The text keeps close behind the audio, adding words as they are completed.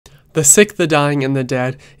The Sick, the Dying, and the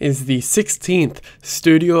Dead is the 16th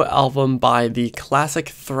studio album by the classic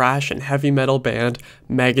thrash and heavy metal band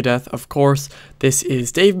Megadeth. Of course, this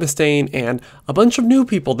is Dave Mustaine and a bunch of new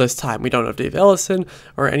people this time. We don't have Dave Ellison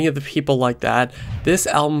or any of the people like that. This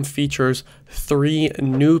album features 3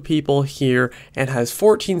 new people here and has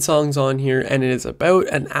 14 songs on here, and it is about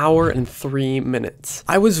an hour and 3 minutes.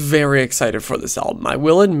 I was very excited for this album. I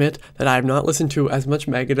will admit that I have not listened to as much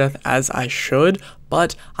Megadeth as I should,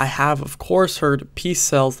 but I have, of course, heard Peace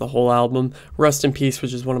Sells, the whole album, Rust in Peace,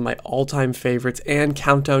 which is one of my all-time favorites, and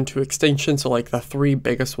Countdown to Extinction, so like the 3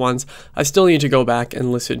 biggest ones. I still need to go back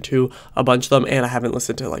and listen to a bunch of them, and I haven't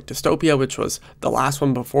listened to like Dystopia, which was the last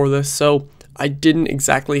one before this, so I didn't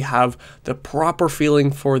exactly have the proper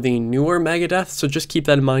feeling for the newer Megadeth, so just keep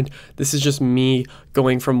that in mind. This is just me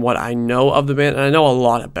going from what I know of the band, and I know a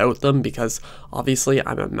lot about them because obviously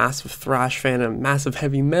I'm a massive thrash fan and a massive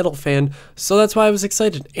heavy metal fan, so that's why I was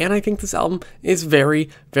excited, and I think this album is very,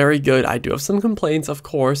 very good. I do have some complaints, of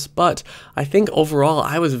course, but I think overall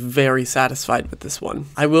I was very satisfied with this one.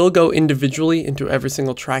 I will go individually into every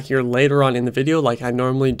single track here later on in the video like I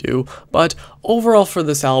normally do, but overall for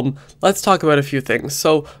this album, let's talk about a few things.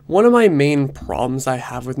 So one of my main problems I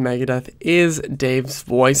have with Megadeth is Dave's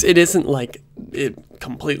voice. It isn't like I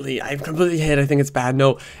completely hate, I think it's bad.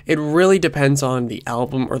 No, it really depends on the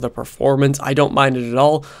album or the performance. I don't mind it at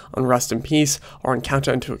all on Rust in Peace or on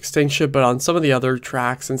Countdown to Extinction, but on some of the other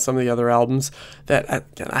tracks and some of the other albums that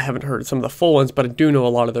I haven't heard some of the full ones, but I do know a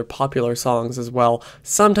lot of their popular songs as well.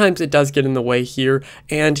 Sometimes it does get in the way here,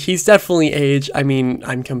 and he's definitely aged. I mean,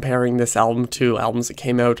 I'm comparing this album to albums that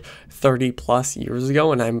came out 30 plus years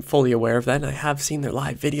ago, and I'm fully aware of that, and I have seen their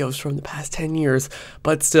live videos from the past 10 years,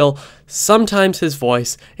 but still, sometimes his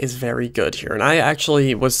voice is very good here, and I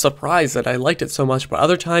actually was surprised that I liked it so much, but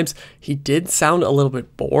other times he did sound a little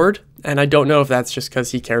bit bored, and I don't know if that's just because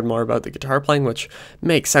he cared more about the guitar playing, which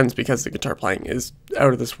makes sense because the guitar playing is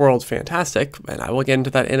out of this world fantastic, and I will get into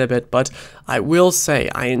that in a bit, but I will say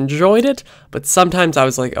I enjoyed it, but sometimes I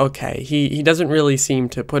was like, okay, he doesn't really seem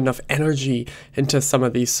to put enough energy into some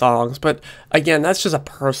of these songs, but again, that's just a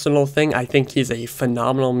personal thing. I think he's a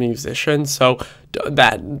phenomenal musician, so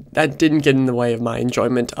that didn't get in the way of my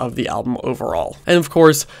enjoyment of the album overall. And of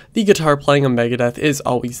course, the guitar playing on Megadeth is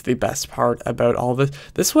always the best part about all this.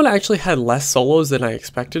 This one actually had less solos than I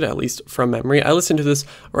expected, at least from memory. I listened to this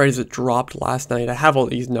right as it dropped last night. I have all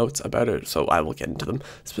these notes about it, so I will get into them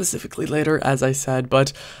specifically later, as I said,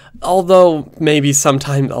 but although maybe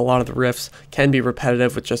sometimes a lot of the riffs can be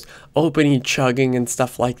repetitive with just opening, chugging, and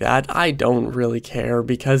stuff like that, I don't really care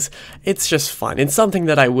because it's just fun. It's something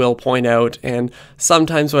that I will point out, and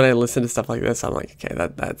sometimes when I listen to stuff like this, I'm like, okay,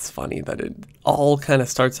 that's funny that it all kind of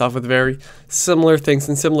starts off with very similar things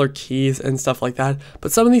and similar keys and stuff like that,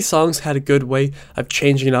 but some of these songs had a good way of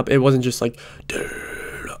changing it up. It wasn't just like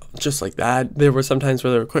that. There were sometimes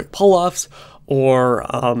where there were quick pull-offs, or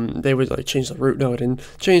they would like change the root note and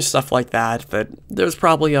change stuff like that, but there's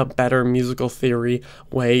probably a better musical theory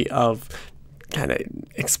way of kind of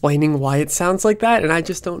explaining why it sounds like that, and I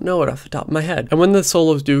just don't know it off the top of my head. And when the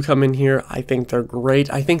solos do come in here, I think they're great.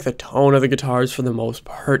 I think the tone of the guitars for the most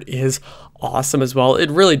part is awesome as well. It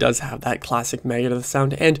really does have that classic Megadeth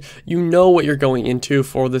sound, and you know what you're going into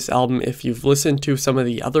for this album if you've listened to some of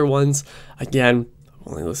the other ones. Again,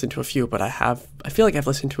 I've only listened to a few, but I feel like I've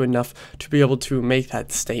listened to enough to be able to make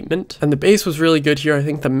that statement. And the bass was really good here. I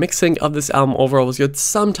think the mixing of this album overall was good.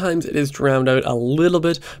 Sometimes it is drowned out a little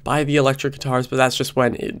bit by the electric guitars, but that's just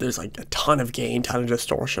when there's like a ton of gain, ton of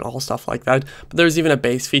distortion, all stuff like that. But there's even a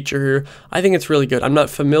bass feature here. I think it's really good. I'm not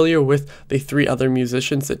familiar with the 3 other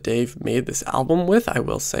musicians that Dave made this album with. I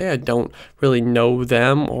will say I don't really know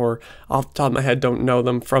them, or off the top of my head don't know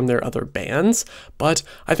them from their other bands, but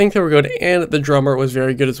I think they were good, and the drummer was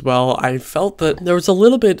very good as well. I felt that there was a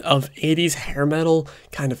little bit of 80s hair metal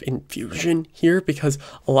kind of infusion here, because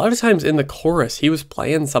a lot of times in the chorus he was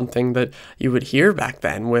playing something that you would hear back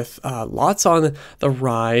then with lots on the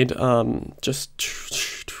ride, just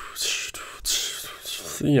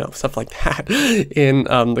stuff like that in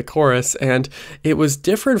the chorus, and it was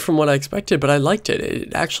different from what I expected, but I liked it.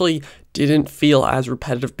 It actually didn't feel as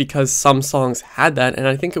repetitive because some songs had that, and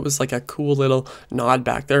I think it was like a cool little nod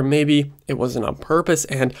back there. Maybe it wasn't on purpose,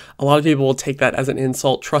 and a lot of people will take that as an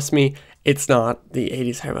insult. Trust me, it's not. The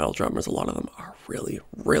 80s hair metal drummers, a lot of them are really,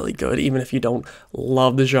 really good, even if you don't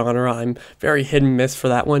love the genre. I'm very hit and miss for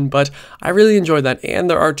that one, but I really enjoyed that, and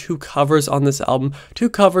there are 2 covers on this album, 2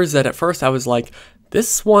 covers that at first I was like,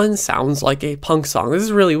 this one sounds like a punk song. This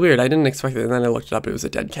is really weird. I didn't expect it, and then I looked it up. It was a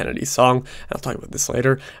Dead Kennedy song, and I'll talk about this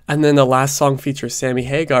later. And then the last song features Sammy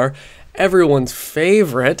Hagar, everyone's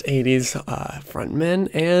favorite 80s frontman,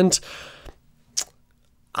 and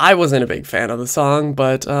I wasn't a big fan of the song,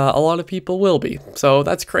 but a lot of people will be, so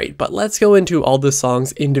that's great. But let's go into all the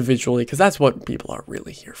songs individually, because that's what people are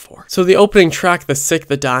really here for. So the opening track, The Sick,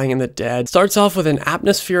 the Dying, and the Dead, starts off with an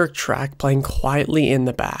atmospheric track playing quietly in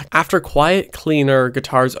the back. After quiet, cleaner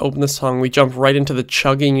guitars open the song, we jump right into the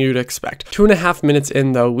chugging you'd expect. 2.5 minutes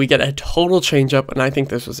in though, we get a total change up, and I think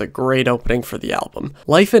this was a great opening for the album.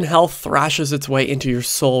 Life and Health thrashes its way into your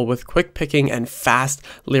soul with quick picking and fast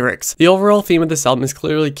lyrics. The overall theme of this album is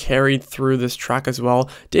clearly carried through this track as well.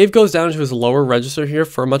 Dave goes down to his lower register here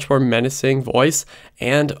for a much more menacing voice,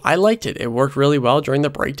 and I liked it. It worked really well during the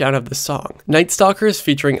breakdown of the song. Night Stalkers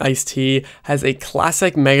featuring Ice-T has a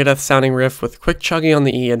classic Megadeth sounding riff with quick chugging on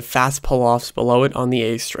the E and fast pull-offs below it on the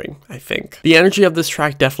A string, I think. The energy of this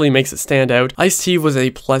track definitely makes it stand out. Ice-T was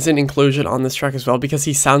a pleasant inclusion on this track as well because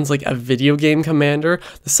he sounds like a video game commander.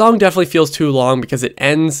 The song definitely feels too long because it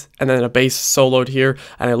ends and then a bass soloed here,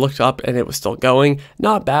 and I looked up and it was still going.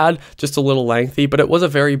 Not bad, just a little lengthy, but it was a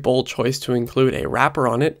very bold choice to include a rapper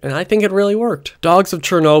on it, and I think it really worked. Dogs of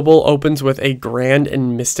Chernobyl opens with a grand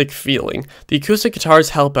and mystic feeling. The acoustic guitars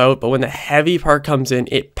help out, but when the heavy part comes in,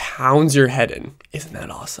 it pounds your head in. Isn't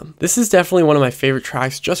that awesome? This is definitely one of my favorite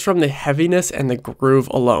tracks just from the heaviness and the groove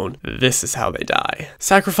alone. This is how they die.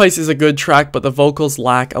 Sacrifice is a good track, but the vocals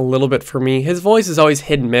lack a little bit for me. His voice is always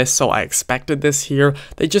hit and miss, so I expected this here.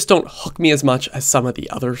 They just don't hook me as much as some of the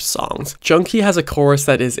other songs. Junkie has a chorus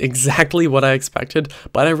that is exactly what I expected,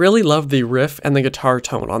 but I really love the riff and the guitar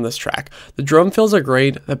tone on this track. The drum fills are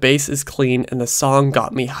great, the bass is clean, and the song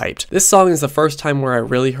got me hyped. This song is the first time where I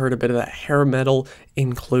really heard a bit of that hair metal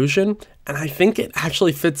inclusion, and I think it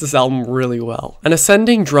actually fits this album really well. An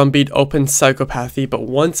ascending drum beat opens Psychopathy, but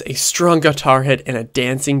once a strong guitar hit and a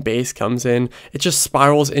dancing bass comes in, it just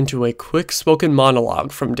spirals into a quick spoken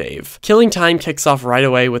monologue from Dave. Killing Time kicks off right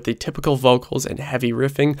away with the typical vocals and heavy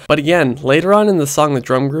riffing, but again, later on in the song, the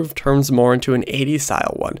drum groove turns more into an 80s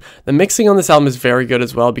style one. The mixing on this album is very good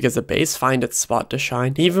as well because the bass finds its spot to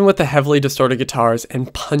shine, even with the heavily distorted guitars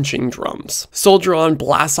and punching drums. Soldier On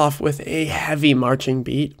blasts off with a heavy marching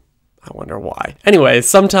beat. I wonder why. Anyways,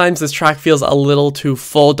 sometimes this track feels a little too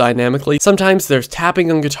full dynamically. Sometimes there's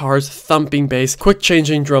tapping on guitars, thumping bass, quick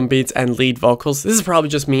changing drum beats, and lead vocals. This is probably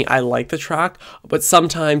just me. I like the track, but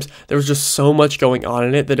sometimes there was just so much going on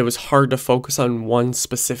in it that it was hard to focus on one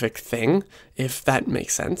specific thing, if that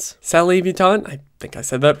makes sense. Sally Vuitton, I think I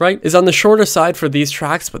said that right, is on the shorter side for these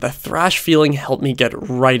tracks, but the thrash feeling helped me get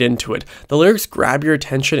right into it. The lyrics grab your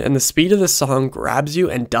attention and the speed of the song grabs you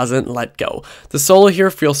and doesn't let go. The solo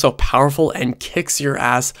here feels so powerful and kicks your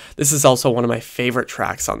ass. This is also one of my favorite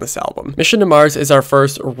tracks on this album. Mission to Mars is our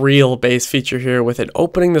first real bass feature here with it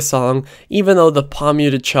opening the song. Even though the palm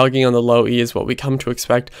muted chugging on the low E is what we come to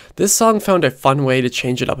expect, this song found a fun way to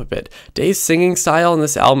change it up a bit. Dave's singing style in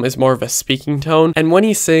this album is more of a speaking tone, and when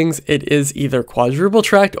he sings, it is either quadruple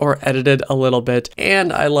tracked or edited a little bit,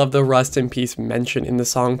 and I love the rest in peace mention in the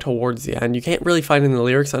song towards the end. You can't really find it in the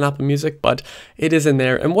lyrics on Apple Music, but it is in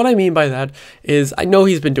there, and what I mean by that is I know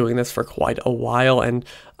he's been doing this for quite a while, and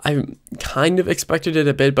I kind of expected it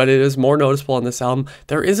a bit, but it is more noticeable on this album.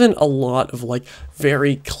 There isn't a lot of like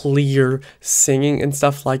very clear singing and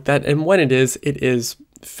stuff like that, and when it is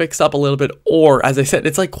fixed up a little bit, or as I said,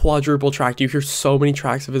 it's like quadruple tracked. You hear so many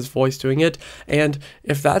tracks of his voice doing it, and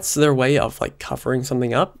if that's their way of like covering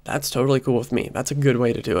something up, that's totally cool with me. That's a good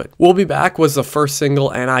way to do it. We'll Be Back was the first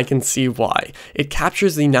single, and I can see why. It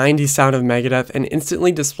captures the 90s sound of Megadeth and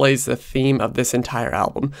instantly displays the theme of this entire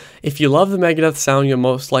album. If you love the Megadeth sound, you'll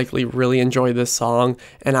most likely really enjoy this song,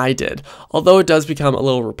 and I did. Although it does become a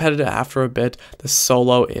little repetitive after a bit, the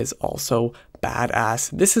solo is also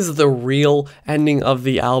badass. This is the real ending of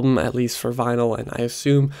the album, at least for vinyl, and I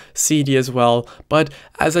assume CD as well. But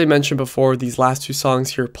as I mentioned before, these last two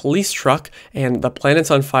songs here, Police Truck and The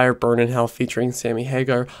Planets on Fire, Burn in Hell featuring Sammy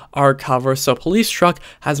Hagar, are covers. So Police Truck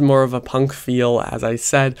has more of a punk feel, as I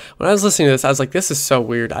said. When I was listening to this, I was like, this is so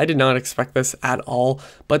weird. I did not expect this at all.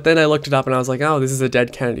 But then I looked it up and I was like, oh, this is a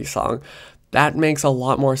Dead Kennedy song. That makes a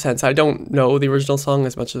lot more sense. I don't know the original song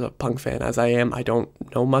as much as a punk fan as I am. I don't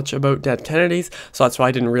know much about Dead Kennedys, so that's why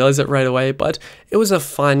I didn't realize it right away, but it was a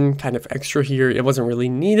fun kind of extra here. It wasn't really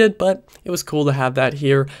needed, but it was cool to have that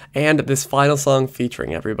here, and this final song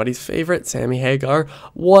featuring everybody's favorite, Sammy Hagar,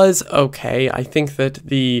 was okay. I think that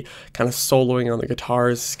the kind of soloing on the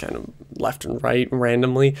guitars, kind of left and right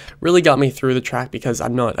randomly, really got me through the track because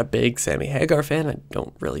I'm not a big Sammy Hagar fan. I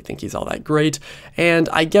don't really think he's all that great, and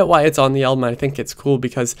I get why it's on the album. I think it's cool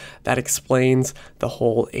because that explains the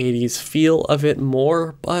whole 80s feel of it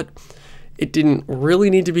more, but it didn't really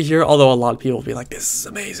need to be here, although a lot of people will be like, this is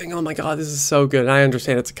amazing, oh my god, this is so good. And I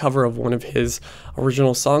understand it's a cover of one of his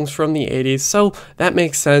original songs from the 80s, so that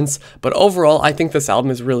makes sense. But overall, I think this album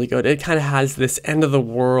is really good. It kind of has this end of the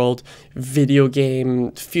world, video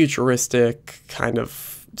game, futuristic kind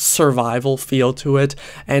of survival feel to it,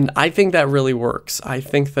 and I think that really works. I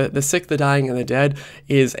think that The Sick, the Dying, and the Dead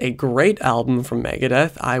is a great album from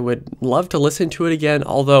Megadeth. I would love to listen to it again,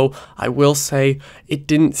 although I will say it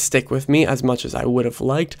didn't stick with me as much as I would have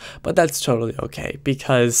liked, but that's totally okay,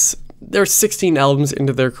 because they're 16 albums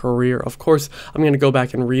into their career. Of course, I'm going to go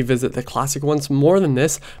back and revisit the classic ones more than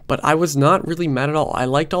this, but I was not really mad at all. I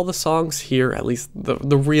liked all the songs here, at least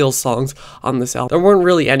the real songs on this album. There weren't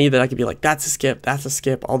really any that I could be like, that's a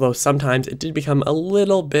skip, although sometimes it did become a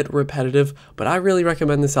little bit repetitive, but I really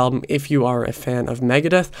recommend this album if you are a fan of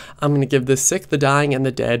Megadeth. I'm going to give The Sick, the Dying, and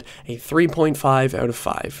the Dead a 3.5 out of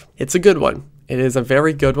 5. It's a good one. It is a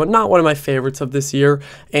very good one, not one of my favorites of this year,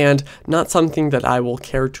 and not something that I will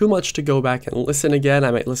care too much to go back and listen again.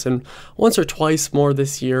 I might listen once or twice more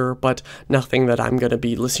this year, but nothing that I'm going to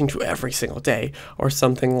be listening to every single day or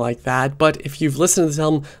something like that. But if you've listened to this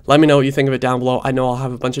album, let me know what you think of it down below. I know I'll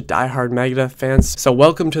have a bunch of diehard Megadeth fans, so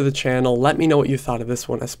welcome to the channel. Let me know what you thought of this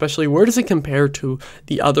one, especially where does it compare to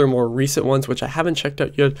the other more recent ones, which I haven't checked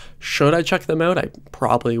out yet. Should I check them out? I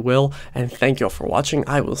probably will, and thank you all for watching.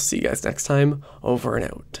 I will see you guys next time. Over and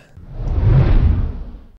out.